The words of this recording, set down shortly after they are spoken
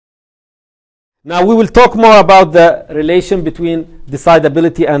Now we will talk more about the relation between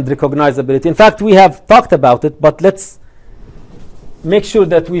decidability and recognizability. In fact, we have talked about it, but let's make sure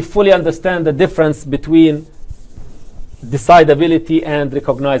that we fully understand the difference between decidability and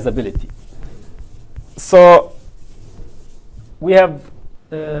recognizability. So we have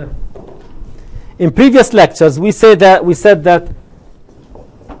in previous lectures we said that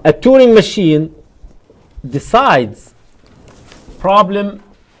a Turing machine decides problem,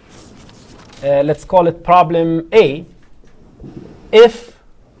 let's call it problem A, if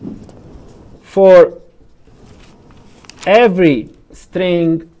for every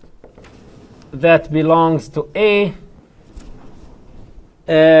string that belongs to A,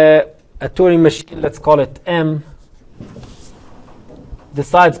 a Turing machine, let's call it M,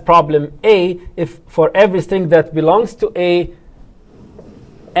 decides problem A if for every string that belongs to A,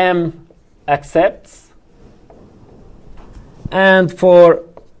 M accepts, and for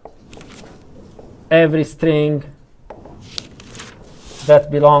every string that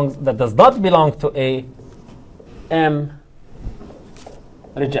does not belong to A, M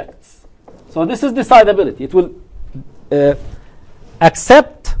rejects. So this is decidability. It will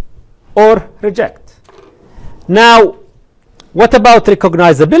accept or reject. Now, what about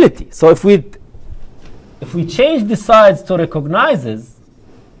recognizability? So if we change decides to recognizes,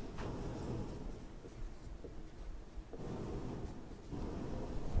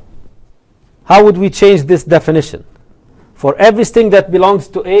 how would we change this definition? For every string that belongs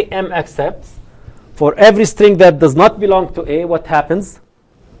to A, M accepts. For every string that does not belong to A, what happens?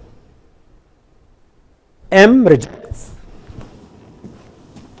 M rejects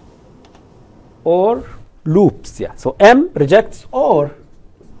or loops. Yeah. So M rejects or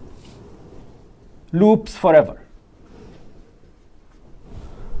loops forever.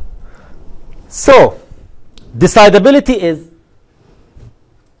 So decidability is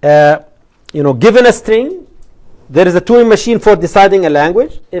given a string, there is a Turing machine for deciding a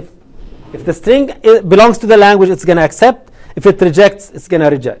language. If the string belongs to the language, it's going to accept. If it rejects, it's going to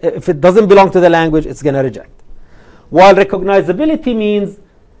reject. If it doesn't belong to the language, it's going to reject. While recognizability means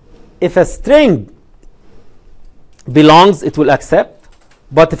if a string belongs, it will accept.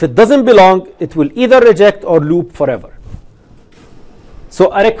 But if it doesn't belong, it will either reject or loop forever.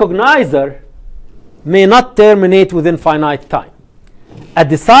 So a recognizer may not terminate within finite time. A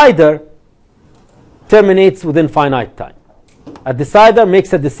decider terminates within finite time. A decider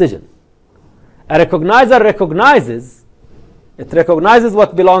makes a decision. A recognizer recognizes. It recognizes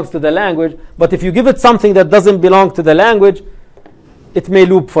what belongs to the language, but if you give it something that doesn't belong to the language, it may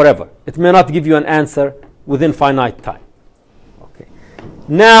loop forever. It may not give you an answer within finite time. Okay.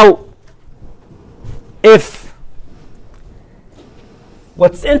 Now,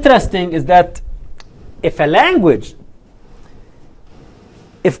 what's interesting is that if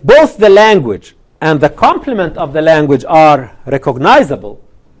both the language and the complement of the language are recognizable,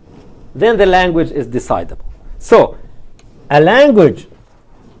 then the language is decidable. So a language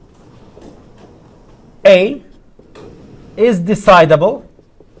A is decidable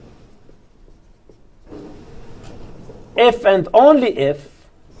if and only if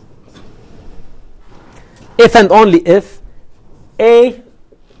A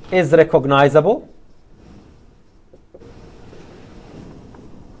is recognizable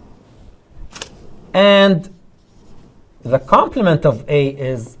and the complement of A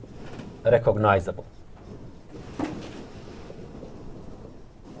is recognizable.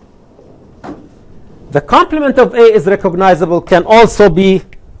 The complement of A is recognizable can also be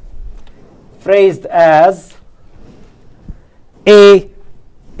phrased as A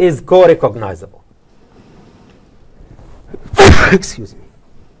is co-recognizable. Excuse me.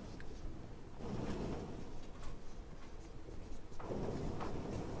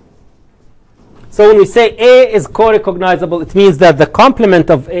 So when we say A is co-recognizable, it means that the complement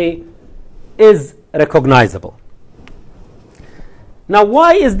of A is recognizable. Now,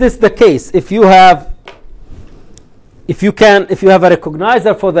 why is this the case? If you have a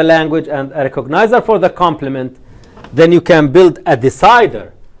recognizer for the language and a recognizer for the complement, then you can build a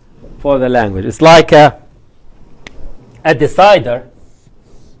decider for the language. It's like a decider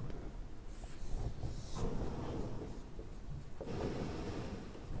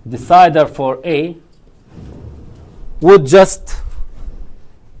for A would just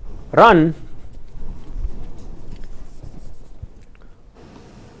run.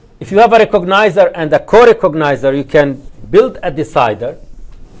 If you have a recognizer and a co-recognizer, you can build a decider.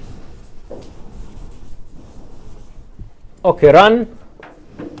 Okay, run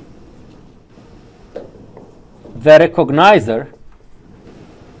the recognizer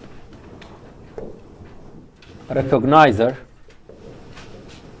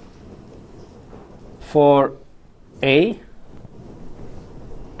for A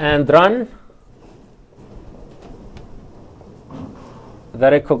and run the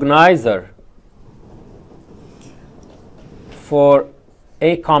recognizer for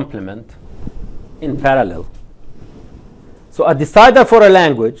A complement in parallel. So a decider for a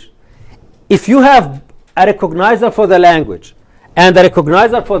language, if you have a recognizer for the language and a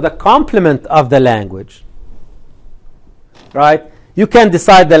recognizer for the complement of the language, right, you can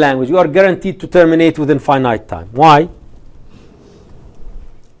decide the language. You are guaranteed to terminate within finite time. Why?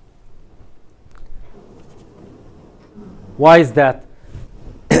 Why is that?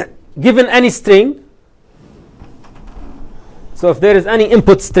 Given any string, so if there is any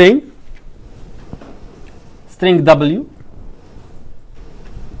input string, string W,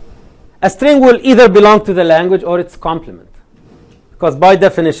 a string will either belong to the language or its complement. Because by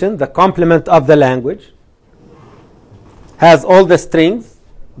definition, the complement of the language has all the strings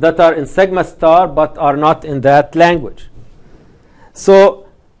that are in sigma star but are not in that language. So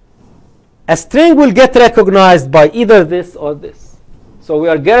a string will get recognized by either this or this. So we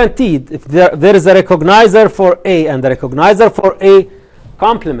are guaranteed, if there is a recognizer for A and a recognizer for A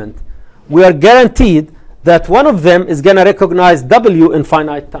complement, we are guaranteed that one of them is going to recognize W in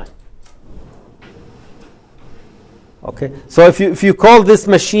finite time. Okay, so if you call this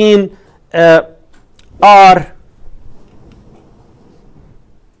machine R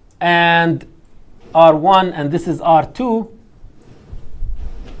and R1 and this is R2,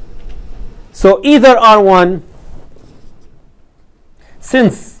 so either R1,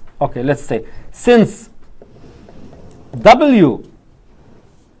 since W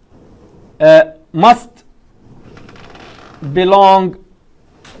must belong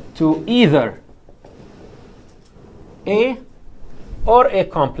to either A or A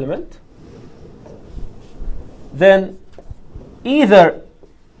complement, then either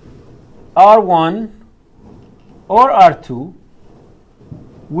R1 or R2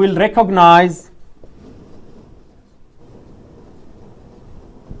 will recognize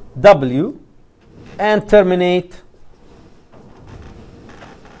W and terminate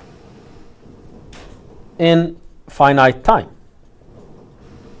in finite time.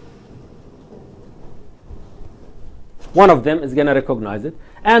 One of them is going to recognize it.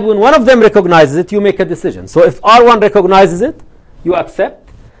 And when one of them recognizes it, you make a decision. So if R1 recognizes it, you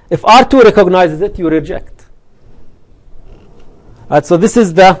accept. If R2 recognizes it, you reject. So this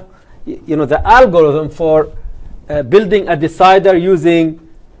is the algorithm for building a decider using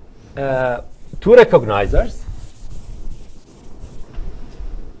two recognizers.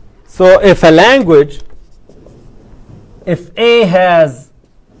 So if a language, if A has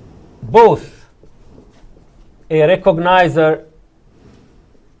both a recognizer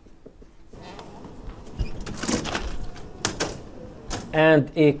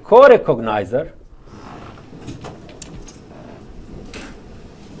and a co-recognizer,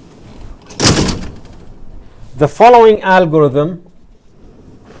 the following algorithm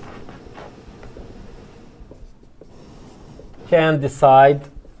can decide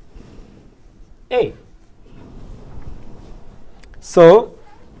A. So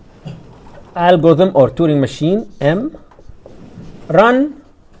algorithm or Turing machine M, run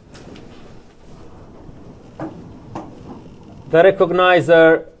the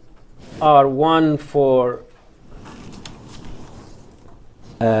recognizer R1 for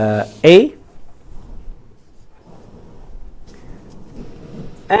A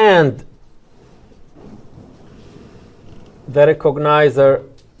and the recognizer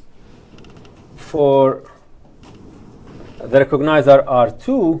for the recognizer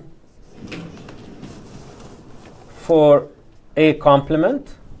R2 for A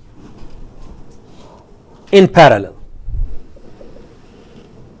complement in parallel.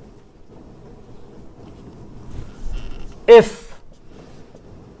 If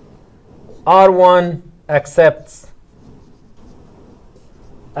R1 accepts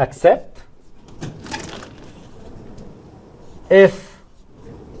accept, if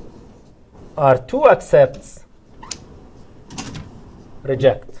R2 accepts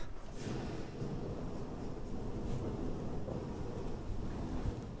reject.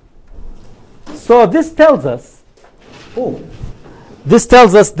 So this tells us,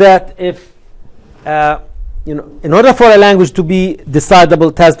 that if in order for a language to be decidable,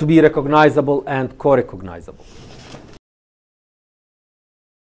 it has to be recognizable and co-recognizable.